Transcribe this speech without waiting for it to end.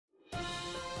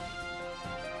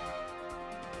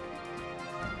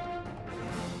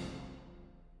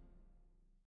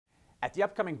At the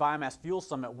upcoming Biomass Fuel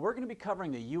Summit, we're going to be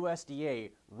covering the USDA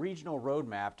Regional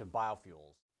Roadmap to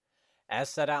Biofuels. As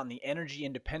set out in the Energy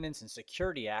Independence and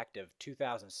Security Act of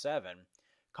 2007,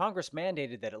 Congress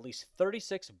mandated that at least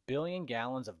 36 billion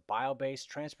gallons of bio-based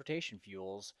transportation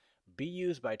fuels be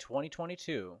used by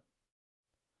 2022.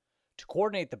 To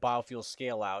coordinate the biofuels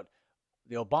scale-out,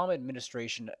 the Obama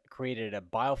administration created a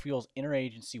biofuels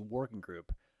interagency working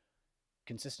group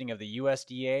consisting of the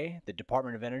USDA, the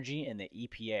Department of Energy, and the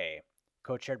EPA,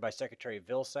 co-chaired by Secretary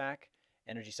Vilsack,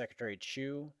 Energy Secretary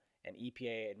Chu, and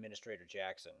EPA Administrator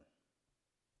Jackson.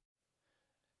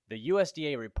 The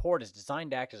USDA report is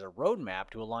designed to act as a roadmap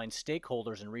to align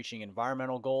stakeholders in reaching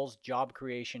environmental goals, job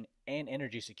creation, and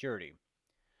energy security.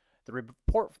 The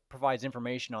report provides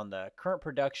information on the current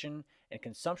production and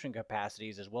consumption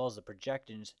capacities as well as the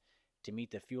projections to meet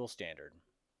the fuel standard.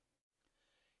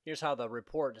 Here's how the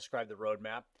report described the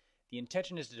roadmap. The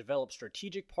intention is to develop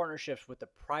strategic partnerships with the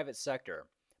private sector.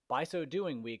 By so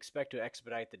doing, we expect to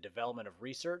expedite the development of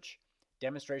research,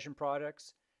 demonstration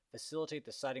products, facilitate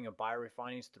the siting of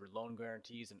biorefineries through loan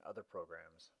guarantees and other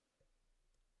programs.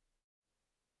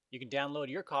 You can download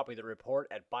your copy of the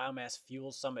report at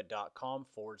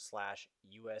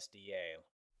biomassfuelsummit.com/USDA.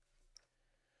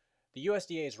 The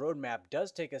USDA's roadmap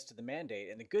does take us to the mandate,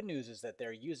 and the good news is that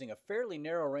they're using a fairly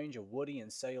narrow range of woody and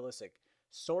cellulosic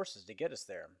sources to get us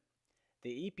there.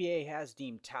 The EPA has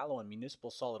deemed tallow and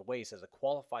municipal solid waste as a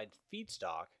qualified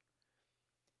feedstock,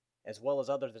 as well as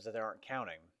others that they aren't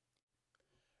counting.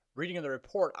 Reading of the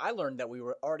report, I learned that we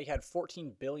already had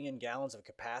 14 billion gallons of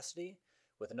capacity,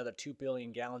 with another 2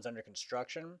 billion gallons under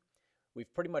construction.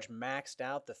 We've pretty much maxed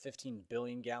out the 15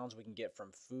 billion gallons we can get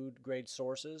from food-grade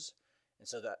sources, and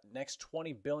so the next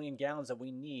 20 billion gallons that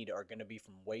we need are going to be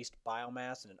from waste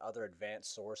biomass and other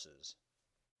advanced sources.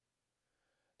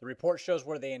 The report shows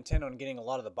where they intend on getting a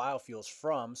lot of the biofuels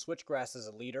from. Switchgrass is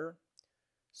a leader.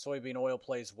 Soybean oil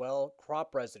plays well.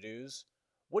 Crop residues.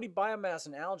 Woody biomass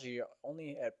and algae are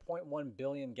only at 0.1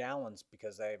 billion gallons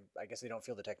because I guess they don't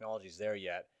feel the technology's there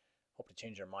yet. Hope to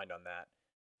change their mind on that.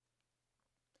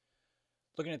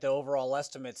 Looking at the overall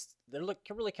estimates, they're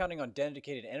really counting on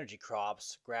dedicated energy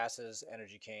crops, grasses,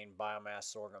 energy cane, biomass,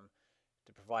 sorghum,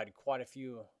 to provide quite a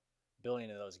few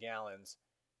billion of those gallons.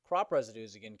 Crop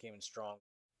residues again came in strong.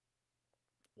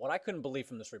 What I couldn't believe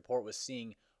from this report was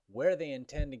seeing where they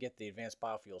intend to get the advanced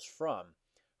biofuels from.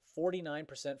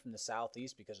 49% from the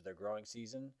southeast because of their growing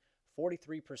season,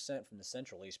 43% from the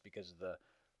central east because of the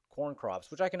corn crops,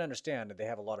 which I can understand that they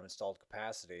have a lot of installed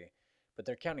capacity, but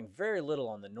they're counting very little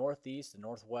on the northeast, the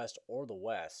northwest, or the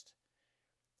west.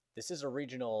 This is a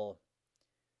regional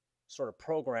sort of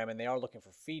program, and they are looking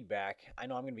for feedback. I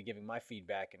know I'm going to be giving my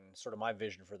feedback and sort of my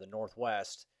vision for the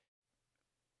northwest.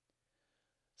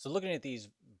 So looking at these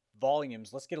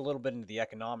volumes, let's get a little bit into the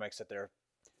economics that they're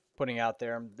putting out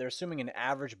there. They're assuming an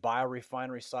average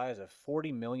biorefinery size of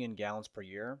 40 million gallons per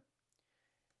year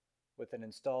with an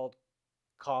installed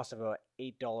cost of about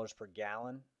 $8 per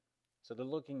gallon. So they're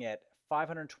looking at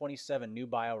 527 new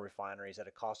biorefineries at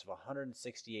a cost of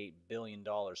 $168 billion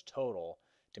total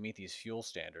to meet these fuel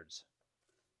standards.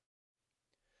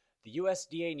 The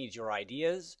USDA needs your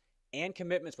ideas and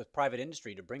commitments with private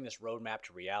industry to bring this roadmap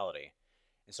to reality.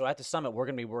 And so at the summit, we're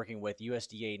going to be working with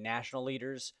USDA national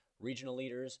leaders, regional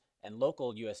leaders, and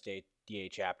local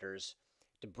USDA chapters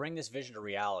to bring this vision to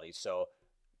reality. So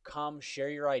come, share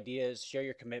your ideas, share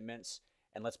your commitments,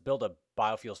 and let's build a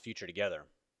biofuels future together.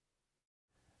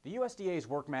 The USDA's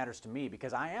work matters to me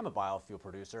because I am a biofuel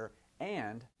producer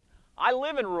and I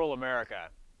live in rural America.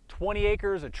 20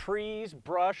 acres of trees,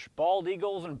 brush, bald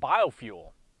eagles, and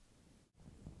biofuel.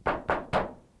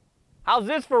 How's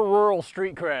this for rural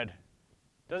street cred?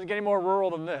 Doesn't get any more rural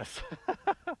than this.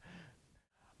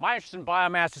 My interest in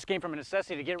biomass just came from a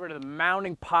necessity to get rid of the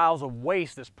mounting piles of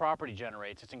waste this property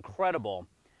generates. It's incredible.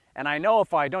 And I know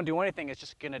if I don't do anything, it's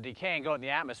just going to decay and go in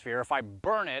the atmosphere. If I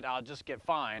burn it, I'll just get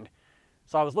fined.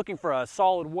 So I was looking for a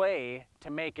solid way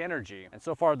to make energy. And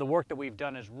so far, the work that we've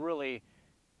done has really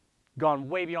gone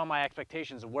way beyond my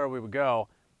expectations of where we would go.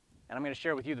 And I'm going to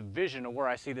share with you the vision of where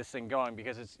I see this thing going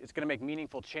because it's going to make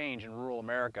meaningful change in rural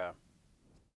America.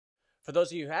 For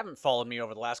those of you who haven't followed me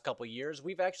over the last couple of years,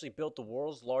 we've actually built the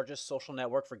world's largest social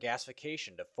network for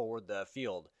gasification to forward the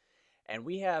field. And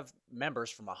we have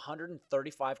members from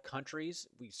 135 countries.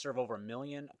 We serve over 1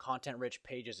 million content-rich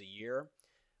pages a year.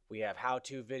 We have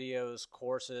how-to videos,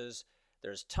 courses.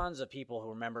 There's tons of people who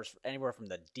are members anywhere from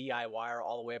the DIYer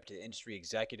all the way up to the industry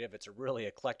executive. It's a really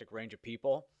eclectic range of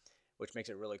people, which makes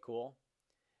it really cool.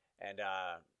 And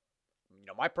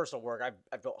my personal work,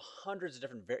 I've built hundreds of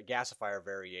different gasifier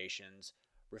variations,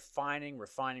 refining,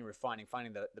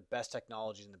 finding the best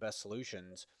technologies and the best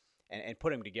solutions. and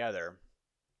put them together.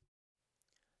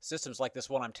 Systems like this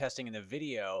one I'm testing in the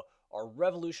video are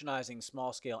revolutionizing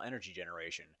small-scale energy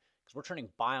generation because we're turning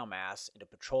biomass into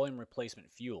petroleum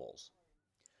replacement fuels.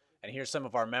 And here's some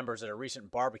of our members at a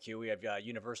recent barbecue. We have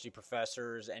university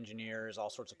professors, engineers, all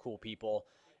sorts of cool people.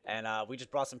 And we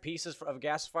just brought some pieces of a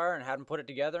gasifier and had them put it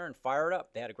together and fire it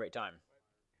up. They had a great time.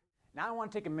 Now I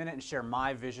want to take a minute and share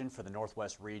my vision for the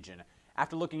Northwest region.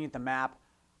 After looking at the map,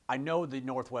 I know the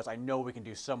Northwest, I know we can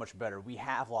do so much better. We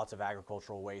have lots of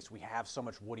agricultural waste. We have so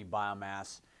much woody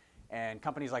biomass. And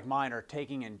companies like mine are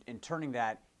taking and turning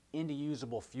that into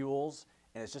usable fuels.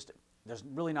 And it's just, there's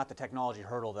really not the technology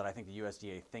hurdle that I think the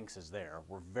USDA thinks is there.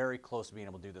 We're very close to being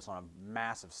able to do this on a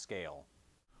massive scale.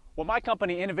 What my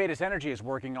company, Innovatus Energy, is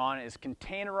working on is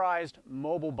containerized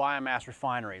mobile biomass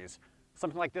refineries.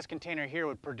 Something like this container here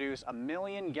would produce 1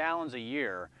 million gallons a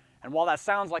year. And while that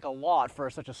sounds like a lot for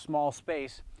such a small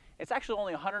space, it's actually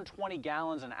only 120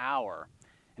 gallons an hour.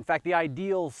 In fact, the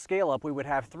ideal scale-up, we would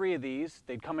have 3 of these.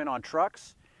 They'd come in on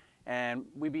trucks, and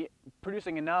we'd be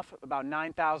producing enough, about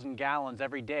 9,000 gallons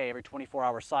every day, every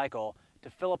 24-hour cycle, to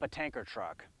fill up a tanker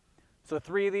truck. So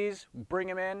 3 of these, bring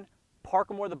them in, park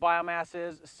them where the biomass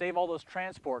is, save all those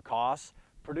transport costs,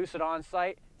 produce it on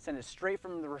site, send it straight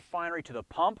from the refinery to the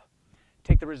pump,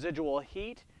 take the residual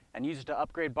heat, and use it to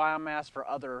upgrade biomass for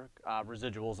other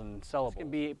residuals and sellables. This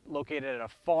can be located at a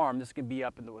farm. This can be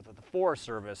up with the Forest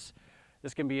Service.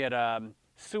 This can be at a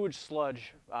sewage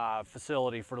sludge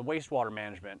facility for the wastewater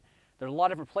management. There are a lot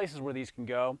of different places where these can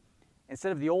go.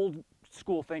 Instead of the old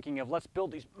school thinking of let's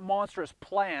build these monstrous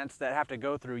plants that have to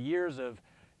go through years of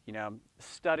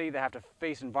study, that have to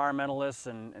face environmentalists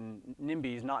and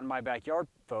NIMBYs, not in my backyard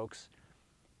folks.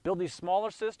 Build these smaller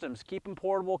systems, keep them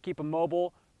portable, keep them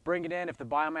mobile, bring it in. If the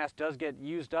biomass does get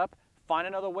used up, find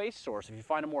another waste source. If you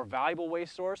find a more valuable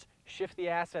waste source, shift the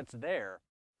assets there.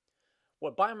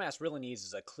 What biomass really needs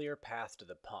is a clear path to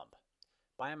the pump.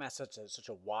 Biomass has such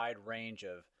a wide range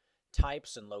of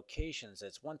types and locations.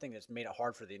 It's one thing that's made it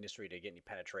hard for the industry to get any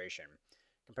penetration.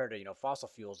 Compared to fossil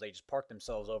fuels, they just park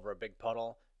themselves over a big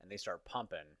puddle and they start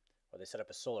pumping, or they set up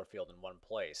a solar field in one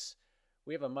place.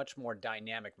 We have a much more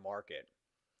dynamic market.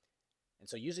 And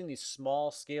so using these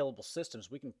small scalable systems,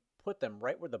 we can put them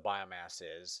right where the biomass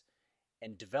is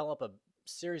and develop a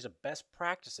series of best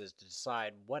practices to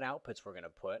decide what outputs we're going to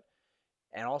put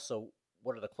and also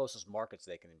what are the closest markets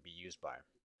they can be used by.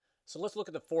 So let's look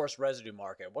at the forest residue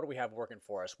market. What do we have working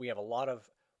for us? We have a lot of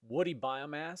woody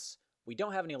biomass. We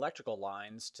don't have any electrical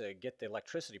lines to get the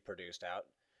electricity produced out,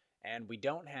 and we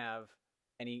don't have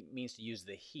any means to use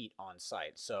the heat on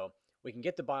site. So we can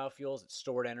get the biofuels, it's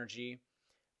stored energy.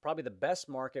 Probably the best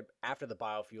market after the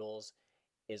biofuels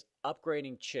is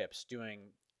upgrading chips, doing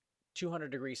 200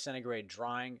 degrees centigrade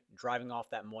drying, driving off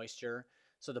that moisture.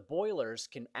 So the boilers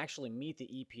can actually meet the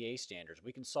EPA standards.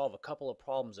 We can solve a couple of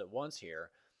problems at once here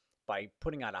by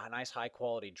putting out a nice high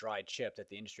quality dried chip that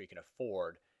the industry can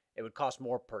afford. It would cost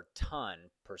more per ton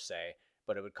per se,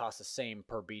 but it would cost the same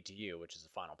per BTU, which is the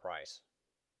final price.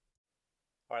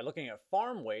 All right, looking at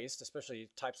farm waste, especially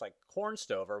types like corn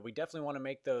stover, we definitely want to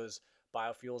make those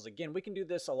biofuels. Again, we can do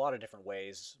this a lot of different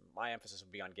ways. My emphasis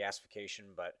would be on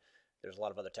gasification, but there's a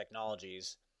lot of other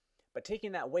technologies. But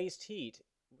taking that waste heat,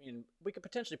 we could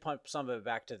potentially pump some of it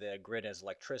back to the grid as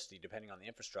electricity, depending on the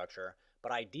infrastructure.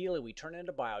 But ideally, we turn it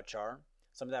into biochar.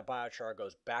 Some of that biochar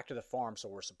goes back to the farm, so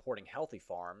we're supporting healthy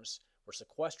farms. We're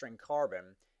sequestering carbon,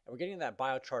 and we're getting that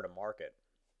biochar to market.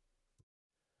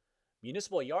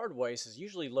 Municipal yard waste is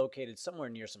usually located somewhere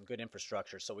near some good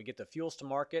infrastructure, so we get the fuels to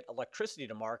market, electricity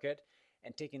to market,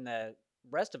 and taking the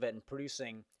rest of it and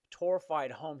producing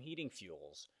torrefied home heating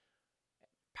fuels,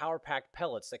 power-packed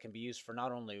pellets that can be used for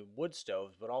not only wood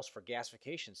stoves, but also for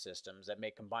gasification systems that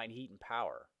make combined heat and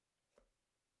power.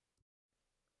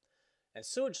 And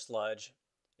sewage sludge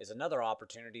is another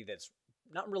opportunity that's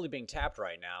not really being tapped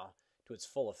right now to its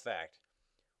full effect.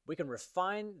 We can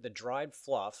refine the dried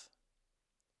fluff,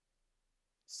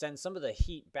 send some of the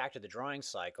heat back to the drying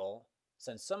cycle,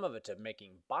 send some of it to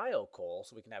making biocoal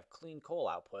so we can have clean coal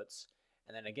outputs,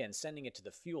 and then again sending it to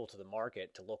the fuel to the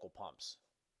market to local pumps.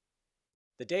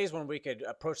 The days when we could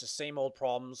approach the same old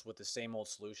problems with the same old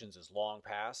solutions is long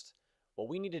past. What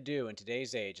we need to do in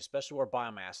today's age, especially where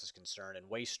biomass is concerned and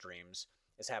waste streams,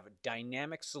 is have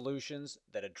dynamic solutions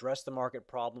that address the market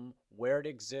problem where it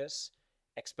exists,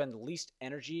 expend the least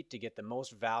energy to get the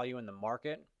most value in the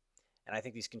market. And I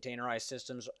think these containerized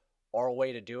systems are a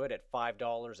way to do it at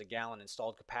 $5 a gallon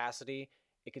installed capacity.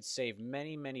 It could save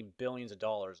many, many billions of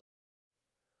dollars.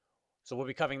 So we'll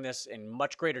be covering this in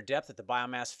much greater depth at the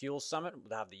Biomass Fuels Summit.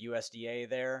 We'll have the USDA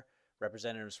there,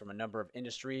 representatives from a number of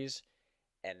industries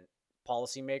and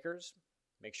policymakers.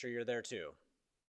 Make sure you're there too.